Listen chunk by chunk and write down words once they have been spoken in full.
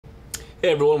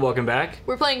Hey everyone, welcome back.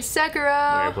 We're playing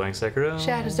Sekiro. We're playing Sekiro.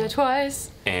 Shadows Die Twice.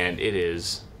 And it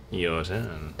is your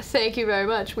turn. Thank you very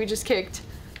much. We just kicked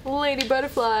Lady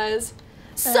Butterflies.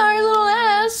 Sorry, little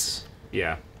ass.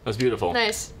 Yeah, that was beautiful.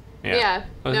 Nice. Yeah.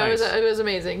 No, nice. it was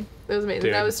amazing. It was amazing.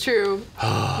 Dude. That was true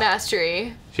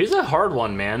mastery. She's a hard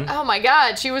one, man. Oh my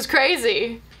god, she was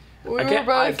crazy. I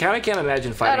kind of can't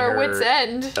imagine fighting at our her wits'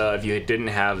 end. If you didn't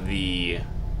have the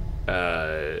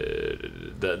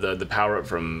power up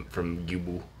from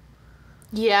Yubu.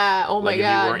 Yeah. Oh my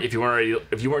god. If you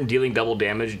weren't dealing double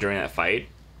damage during that fight,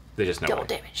 there's just no double way.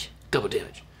 damage. Double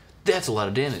damage. That's a lot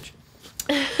of damage.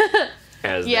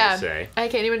 As they say. I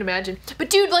can't even imagine. But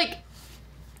dude, like,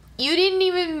 you didn't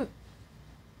even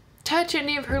touch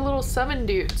any of her little summon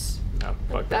dudes. No,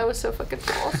 fuck That was so fucking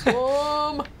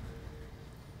awesome.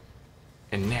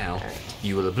 And now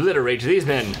you will obliterate these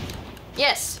men.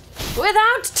 Yes,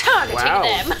 without targeting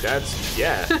them.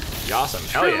 That's awesome.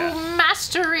 Hell True yeah.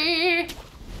 mastery.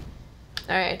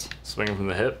 All right. Swinging from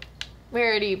the hip. We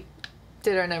already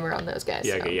did our number on those guys.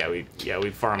 Yeah, so. okay, we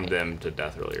farmed them to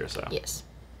death earlier, so. Yes.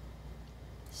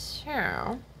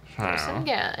 So, there's some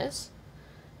guys.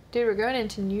 Dude, we're going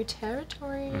into new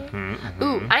territory.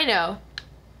 Ooh, I know.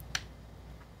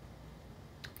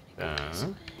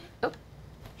 Oh.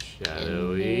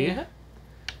 Shadowy.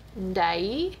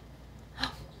 Die.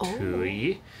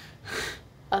 Tui.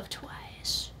 Of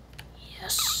twice.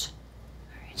 Yes.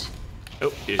 Alright.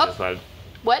 Oh, you just spotted.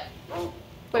 What?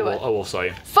 Wait, what? A wolf saw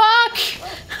you. Fuck!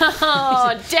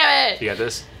 Oh, damn it! You got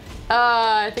this?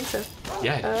 I think so.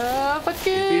 Yeah.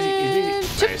 Fucking.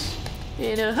 Easy. Nice.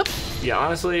 You know, Yeah,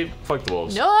 honestly, fuck the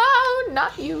wolves. no,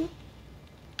 not you.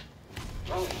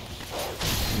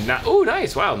 Oh,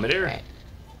 nice. Wow, midair. Right.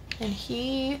 And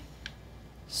he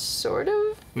sort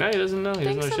of. No, he doesn't know. He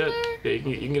doesn't know Thinks shit. I'm Yeah,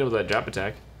 you can get him with that drop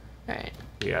attack. Alright.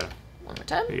 You got him. One more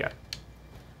time. You got him.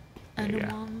 And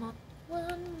Yeah. one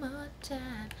more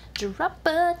time. Drop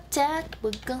attack.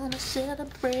 We're gonna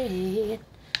celebrate.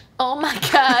 Oh my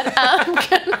god, I'm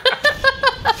gonna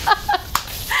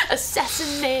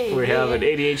assassinate. We have an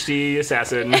ADHD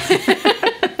assassin. And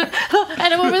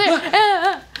I'm over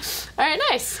there. Alright,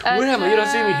 nice. What happened? You don't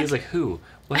see me. He's like, who?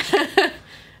 What?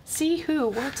 See who?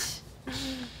 What?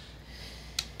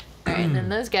 Alright, and then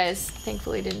those guys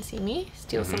thankfully didn't see me.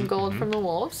 Steal some gold from the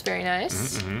wolves. Very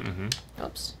nice.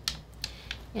 Oops.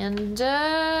 And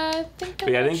I think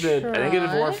I think if it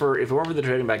weren't for the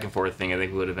trading back and forth thing, I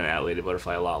think we would have been at Lady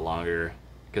Butterfly a lot longer.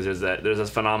 Because there's this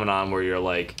phenomenon where you're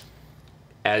like,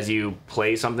 as you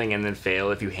play something and then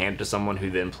fail, if you hand it to someone who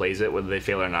then plays it, whether they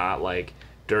fail or not, like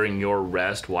during your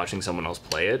rest watching someone else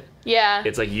play it, yeah,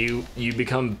 it's like you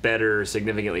become better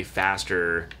significantly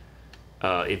faster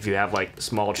if you have like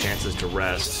small chances to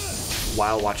rest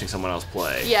while watching someone else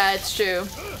play. yeah, it's true.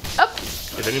 Oh.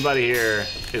 If anybody here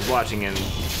is watching and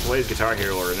plays Guitar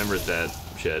Hero or remembers that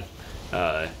shit,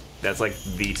 that's like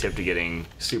the tip to getting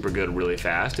super good really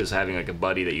fast, is having like a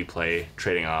buddy that you play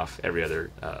trading off every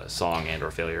other song and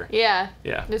or failure. Yeah.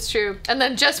 Yeah. It's true. And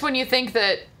then just when you think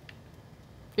that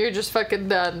you're just fucking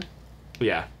done.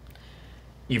 Yeah.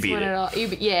 You beat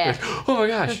it. Yeah. Oh my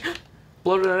gosh.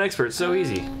 Bloated on expert, so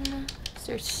easy. Is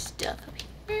there stuff up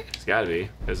here? It's gotta be.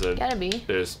 Gotta be.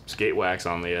 There's skate wax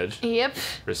on the edge. Yep.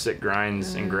 There's sick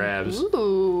grinds and grabs.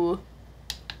 Ooh.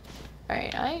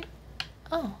 Alright,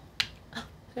 oh. Is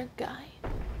there a guy?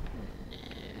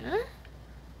 No.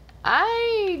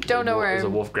 I don't know where. There's a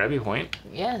wolf grabby point.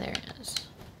 Yeah, there it is.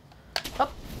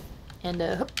 Up. And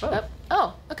hop, up.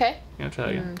 Oh, okay. Yeah, try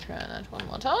that again. Try that one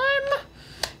more time.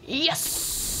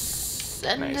 Yes!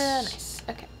 And nice.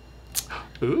 Okay.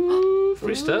 Ooh,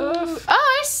 free stuff.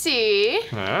 Oh, I see.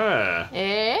 Ah.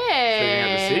 Hey. Figuring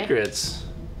out the secrets.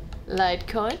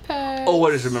 Litecoin purse. Oh,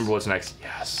 I just remember what's next.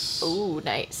 Yes. Ooh,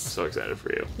 nice. I'm so excited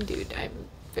for you. Dude, I'm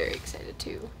very excited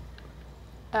too.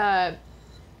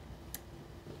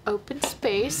 Open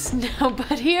space,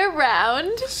 nobody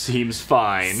around. Seems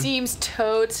fine. Seems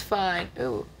totes fine.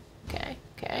 Ooh, okay.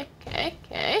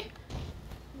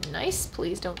 Nice,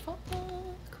 please don't fall.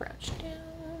 Crouch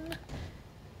down.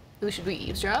 Ooh, should we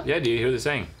eavesdrop? Yeah, do you hear the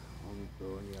saying?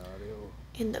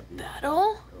 In the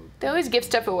battle? They always give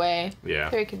stuff away. Yeah.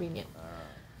 Very convenient.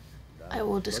 I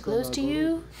will disclose to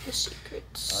you the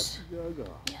secrets.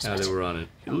 Yes, Now that we're on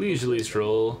a leisurely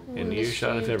stroll in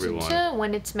earshot of everyone.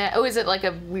 When it's met. Oh, is it like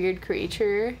a weird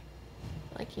creature?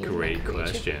 Like using Great a creature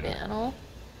question. Battle?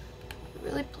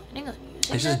 Really planning on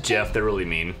using It's that just Jeff. They're really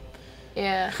mean.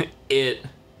 Yeah. It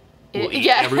will eat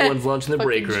yeah. everyone's lunch in the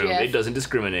break Fucking room. Jeff. It doesn't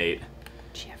discriminate.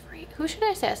 Jeffrey. Who should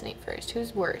I assassinate first?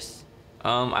 Who's worse?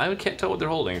 I can't tell what they're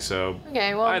holding, so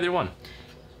Okay, well. either one.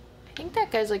 I think that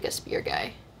guy's like a spear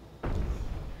guy.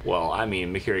 Well, I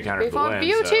mean, Mikiri counter for the For win.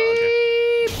 beauty! So,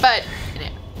 okay. But,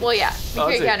 well, yeah. Oh,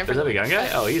 Mikiri counter for is that the the gun win.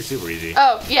 guy? Oh, he's super easy.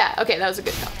 Oh, yeah. Okay, that was a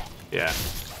good call. Yeah.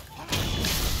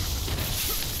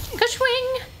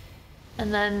 Ka-swing!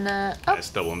 And then, oh, Nice,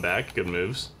 doubling back. Good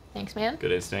moves. thanks, man.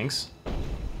 Good instincts.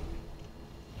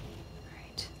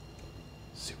 Alright.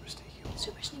 Super sneaky.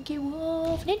 Super sneaky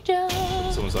wolf ninja.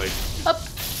 Someone's like, Up.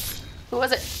 Who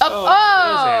was it? Up. oh, Oh,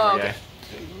 there's the hammer okay. guy.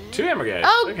 2 hammer guys.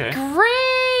 Oh, Okay.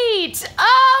 great!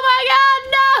 Oh my God,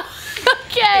 no!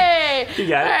 Okay. You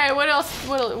got it. All right. What else?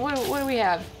 What do we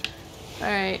have? All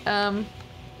right.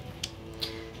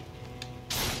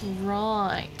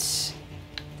 Right.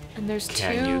 And there's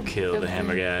Can two. you kill of the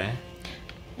hammer them.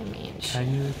 guy? I mean,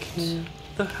 Can you kill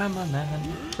the hammer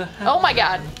man? oh my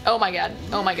God! Oh my God!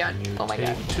 Oh my God! Can you Oh my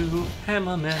God! take 2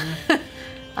 hammer men?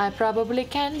 I probably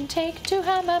can take 2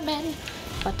 hammermen,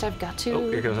 but I've got to.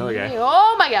 Oh, here comes another guy.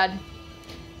 Oh my God!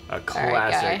 A right,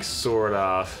 classic guy. sword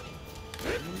off.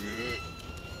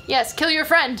 Yes, kill your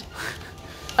friend.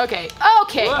 Okay.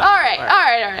 Okay. What? All right. All All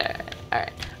right.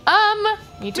 right. All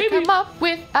right. Need to Maybe. come up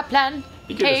with a plan.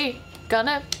 You could Hey,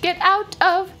 gonna get out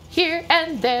of here,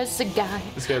 and there's a guy.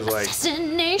 This guy's like,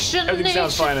 Assassination everything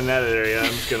sounds nation. fine in that area. I'm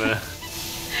just gonna,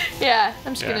 Yeah,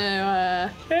 I'm just Yeah.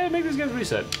 gonna. hey, make these guys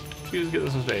reset. Choose, give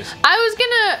them some space. I was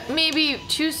gonna maybe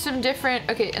choose some different.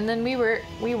 Okay, and then we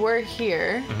were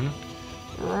here.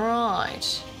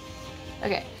 Right.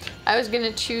 Okay, I was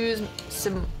gonna choose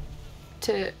some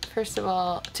to first of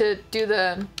all to do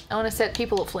the. I want to set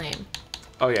people aflame.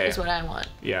 Oh yeah, Is yeah. what I want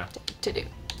Yeah. to do.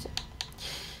 So,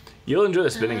 You'll enjoy the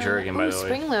spinning shuriken, by ooh, the way.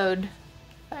 spring load.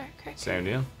 Firecracker. Same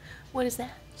deal. What is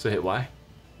that? So hit Y.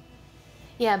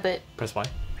 Yeah, but Press Y.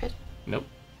 press- Nope.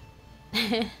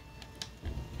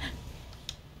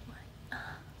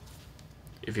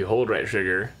 If you hold right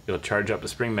trigger, you'll charge up the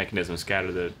spring mechanism,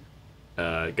 scatter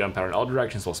the gunpowder in all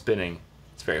directions while spinning.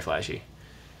 It's very flashy.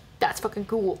 that's fucking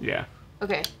cool. Yeah.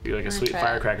 Okay. Be like a I'm gonna sweet try that.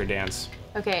 firecracker dance.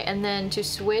 Okay, and then to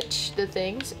switch the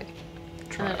things. Okay.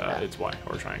 Try, Uh, it's Y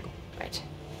or triangle. Right.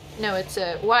 No, it's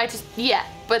a Y. Just yeah,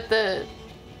 but the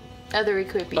other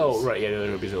equipies. Oh, right. Yeah, the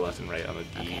other rubies are left and right on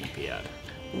the Okay. D-pad.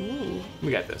 Ooh.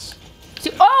 We got this. Oh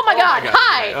my Oh my God! God,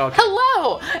 Hi. okay.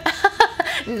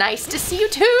 Hello. Nice to see you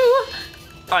too.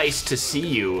 Nice to see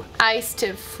you. Ice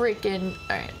to freaking.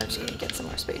 All right, I'm just gonna get some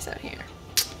more space out here.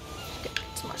 Get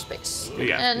some more space. You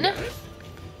got, and you got it.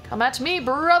 come at me,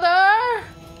 brother.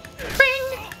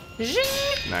 Bing.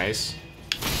 Zing. Nice.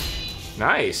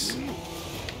 Nice.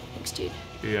 Thanks, dude.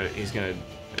 He's gonna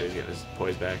get his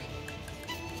poise back.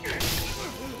 Damn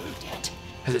it.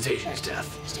 Hesitation is death.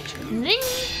 Zing.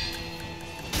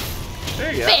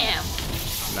 There you go. Bam.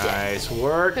 Nice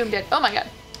work. Boom, dead. Oh my God.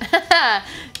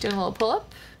 Doing a little pull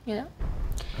up, you know.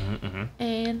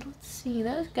 And let's see,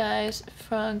 those guys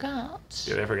forgot.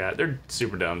 Dude, I forgot. They're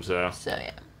super dumb, so So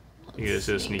yeah. you can just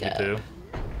do a sneaky up. poo.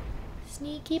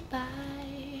 Sneaky by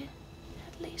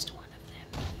at least one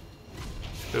of them.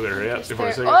 We better hurry up before There-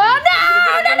 it's Oh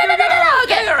no!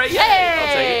 Okay. all right, yay, I'll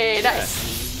take Hey, it.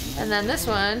 nice. And then this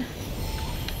one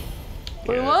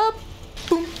blew Yeah. up.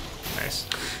 Boom. Nice.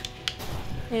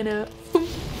 And a boom.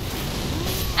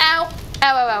 Ow.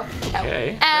 Ow, ow, ow. Ow.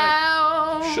 Okay.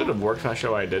 Ow. Should have worked. Not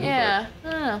sure why I didn't. Yeah. I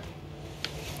don't know.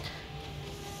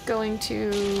 Going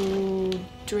to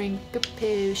drink a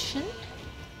potion.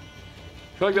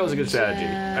 I feel like that was a good strategy.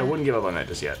 Yeah. I wouldn't give up on that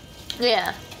just yet.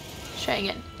 Yeah. Try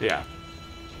again. Yeah.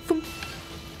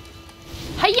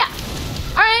 Hiya!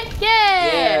 Alright, yay!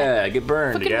 Yeah, get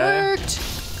burned, Fucking guy.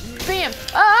 worked. Bam!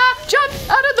 Ah! Jump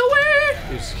out of the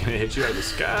way! He's gonna hit you out of the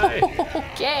sky.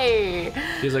 Okay.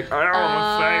 He's like, I'm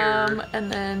on fire.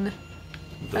 And then.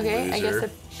 The Okay, I guess loser.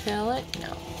 a pellet.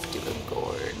 No, let's do a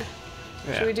gourd.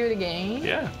 Yeah. Should we do it again?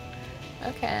 Yeah.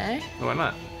 Okay. Why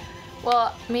not?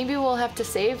 Well, maybe we'll have to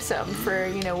save some for,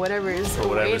 you know, whatever's For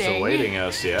whatever's awaiting. awaiting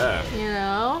us, yeah. You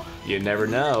know? You never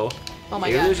know. Oh my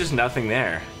Maybe God. there's just nothing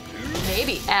there.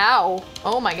 Maybe. Ow.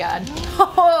 Oh my God.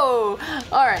 Oh.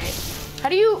 All right. How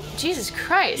do you? Jesus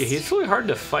Christ. Yeah, he's really hard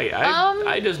to fight.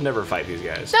 I just never fight these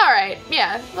guys. All right.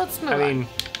 Yeah. Let's move I on. mean,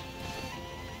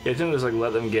 yeah, to just like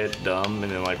let them get dumb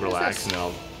and then like relax this? and then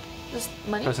I'll Just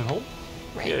money. press and hold.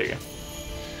 Right. Yeah, there you go.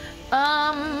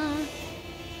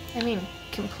 I mean,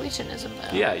 completionism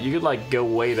though. Yeah, you could like go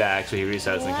way back so he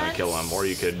resets and kind of kill him, or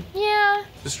you could Yeah.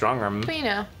 just strong arm But him you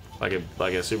know,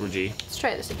 like a super G. let's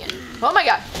try this again. Oh my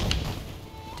God.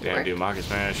 Yeah, work. do Maka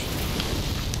Smash.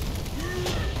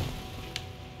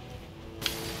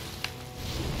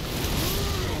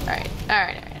 All right. All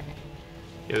right. All right.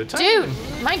 Yeah, the time.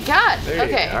 Dude, my God. There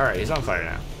you Okay. go. All right, he's on fire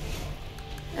now.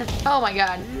 Oh my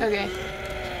God. Okay.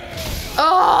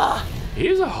 Oh,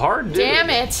 He's a hard dude. damn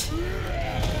it.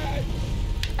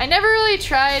 I never really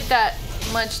tried that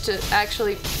much to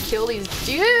actually kill these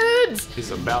dudes.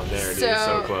 He's about there, dude.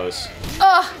 So close.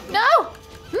 Oh, no!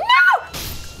 No!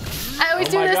 I always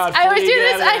do this. God, I always do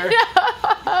this. I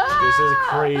know. This is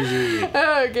crazy.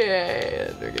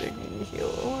 Okay, we're gonna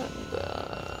heal.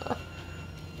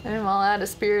 And I'm all out of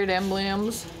spirit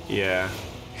emblems. Yeah.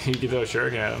 You can throw a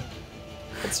shuriken at him.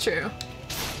 That's true.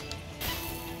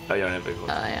 Oh, you don't have big ones.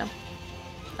 Oh, yeah.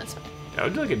 That's fine. I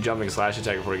would do like a jumping slash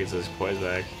attack before he gets his poise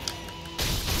back.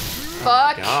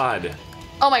 Fuck. God.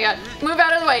 Oh my god. Move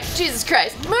out of the way. Jesus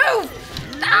Christ. Move!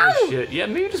 No! Oh, shit. Yeah,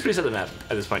 maybe just reset the map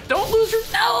at this point. Don't lose your...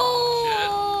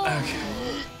 No! Shit. Okay.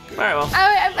 Alright, well.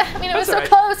 I mean, it was so right.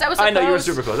 close. I was so I know close. you were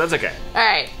super close. That's okay.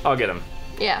 Alright. I'll get him.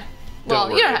 Yeah. Well,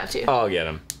 Don't you don't worry. have to. I'll get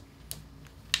him.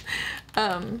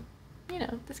 You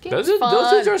know, this game Those is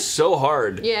fun. dudes are so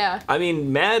hard. Yeah. I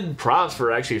mean, mad props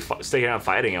for actually sticking out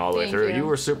fighting all the way Thank through. you. You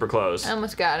were super close. I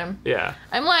almost got him. Yeah.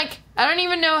 I'm like, I don't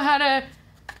even know how to...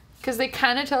 Because they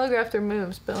kind of telegraph their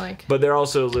moves, but like... But there's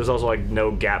also like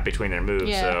no gap between their moves,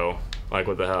 Yeah. so like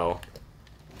what the hell?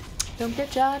 Don't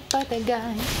get shot by the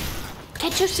guy.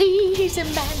 Can't you see he's a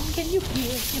man? Can you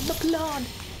hear him applaud?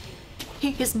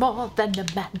 He is more than a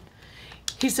man.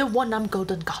 He's a one-armed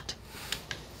golden god.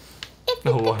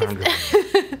 No one.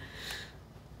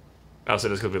 Also,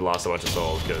 just because we lost a bunch of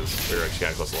souls because we were actually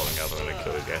kind of close to leveling up. I'm gonna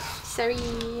kill these guys.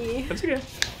 Sorry. That's okay.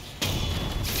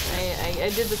 I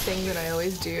did the thing that I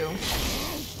always do.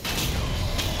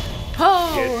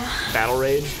 Oh! Get battle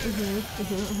rage.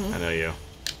 I know you.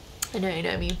 I know you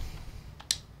know me.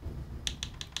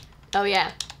 Oh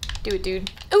yeah. Do it, dude.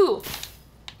 Ooh!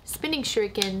 Spinning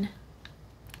shuriken.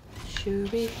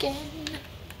 Shuriken.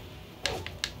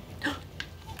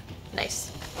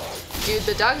 Nice. Dude,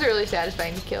 the dogs are really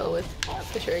satisfying to kill with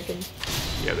the shurikens.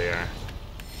 Yeah, they are.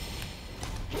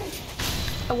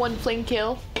 A one fling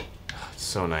kill. It's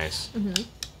so nice.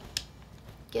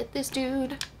 Get this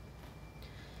dude.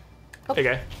 Oh. Hey,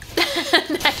 guy.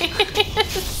 Nice.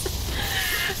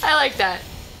 I like that.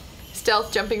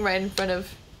 Stealth jumping right in front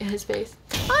of his face.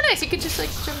 Oh, nice. You could just like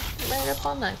jump right up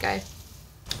on that guy.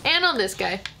 And on this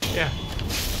guy. Yeah.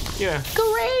 Yeah.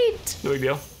 Great. No big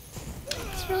deal.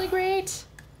 It's really great.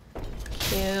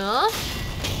 Kill.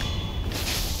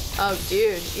 Oh,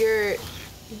 dude.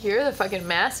 You're the fucking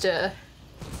master.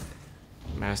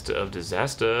 Master of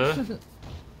disaster.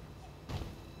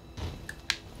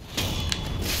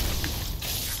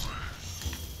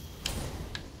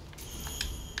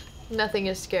 Nothing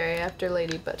is scary after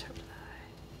Lady Butterfly.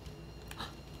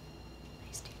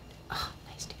 Nice dude. Oh,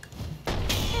 nice dude.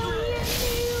 Hell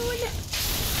yeah,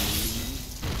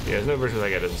 dude. Yeah, there's no version of that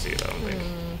guy doesn't see it, I don't think.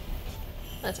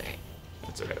 That's alright.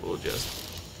 That's okay, we'll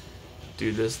just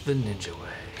do this the ninja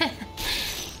way.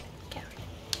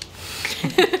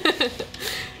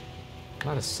 I'm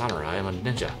not a samurai, I'm a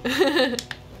ninja.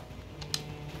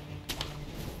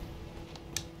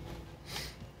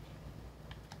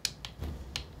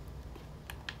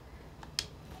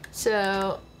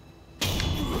 So,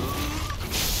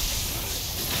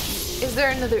 is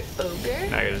there another ogre?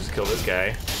 Now I gotta just kill this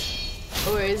guy.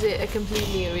 Or is it a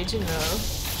completely original?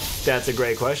 That's a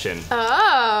great question. Oh!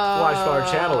 Watch our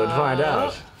channel and find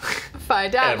out.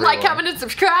 Find out. Everyone. Like, comment, and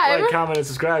subscribe. Like, comment, and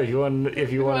subscribe if you want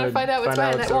to find out what's find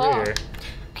out behind what's that over wall. here.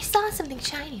 I saw something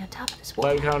shiny on top of this wall.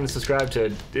 Like, comment, and subscribe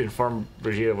to inform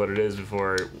Brigitte what it is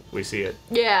before we see it.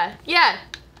 Yeah, yeah.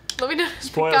 Let me know. in the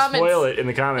comments Spoil it in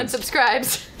the and comments.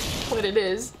 subscribes what it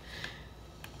is.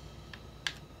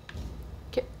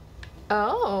 Okay.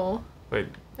 Oh. Wait,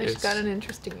 I just got an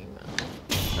interesting email.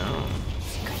 No.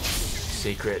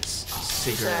 Secrets.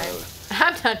 Sorry. Secret.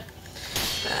 I'm not.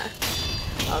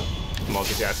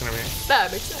 Multitasking over here.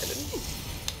 I'm excited.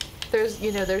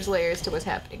 There's layers to what's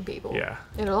happening, people. Yeah.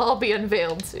 It'll all be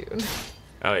unveiled soon.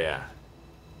 Oh yeah.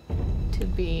 To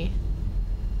be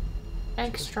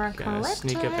extra Gonna correct.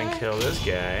 sneak up and kill this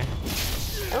guy.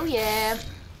 Oh yeah.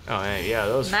 Oh hey, yeah,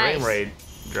 those Nice. frame rate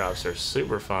drops are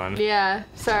super fun. Yeah.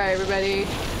 Sorry, everybody.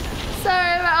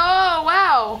 Sorry. Oh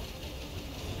wow.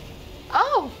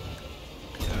 Oh.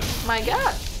 My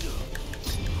God.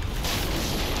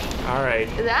 All right.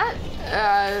 That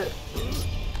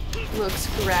looks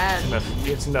grand.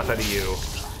 It's enough out of you.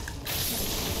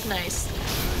 Nice.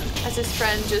 As his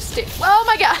friend just oh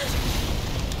my God.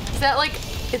 Is that like,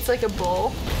 it's like a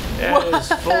bull? That is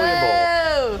fully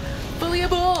a bull. Fully a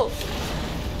bull.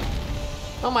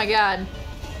 Oh my God.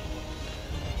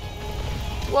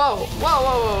 Whoa, whoa,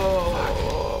 whoa, whoa, whoa,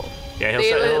 whoa. Yeah,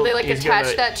 They like he's attach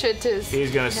gonna- that shit to his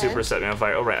He's gonna head. super set me on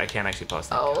fire. Oh right, I can't actually pause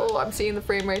that. Oh, I'm seeing the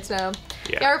frame rates now.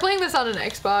 Yeah. Yeah, we're playing this on an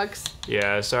Xbox.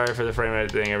 Yeah, sorry for the frame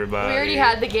rate thing, everybody. We already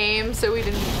had the game, so we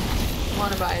didn't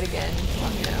want to buy it again.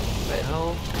 You know. but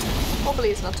hell? hopefully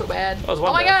it's not so bad. Oh,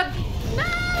 Oh my death. god!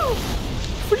 No!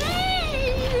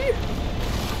 Free!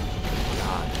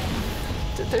 God.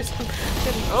 There's some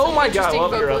Oh my God, interesting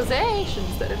well, you're up.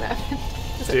 vocalizations that have happened.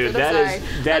 Dude,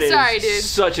 I'm that is sorry, dude.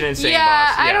 such an insane Yeah,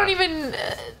 boss. I don't even.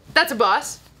 That's a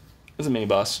boss. It's a mini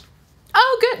boss.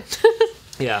 Oh, good.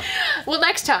 Yeah. Well,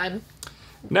 next time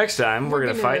Next time, we're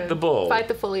gonna fight the bull. Fight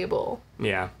the fully bull.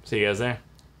 Yeah. See you guys there.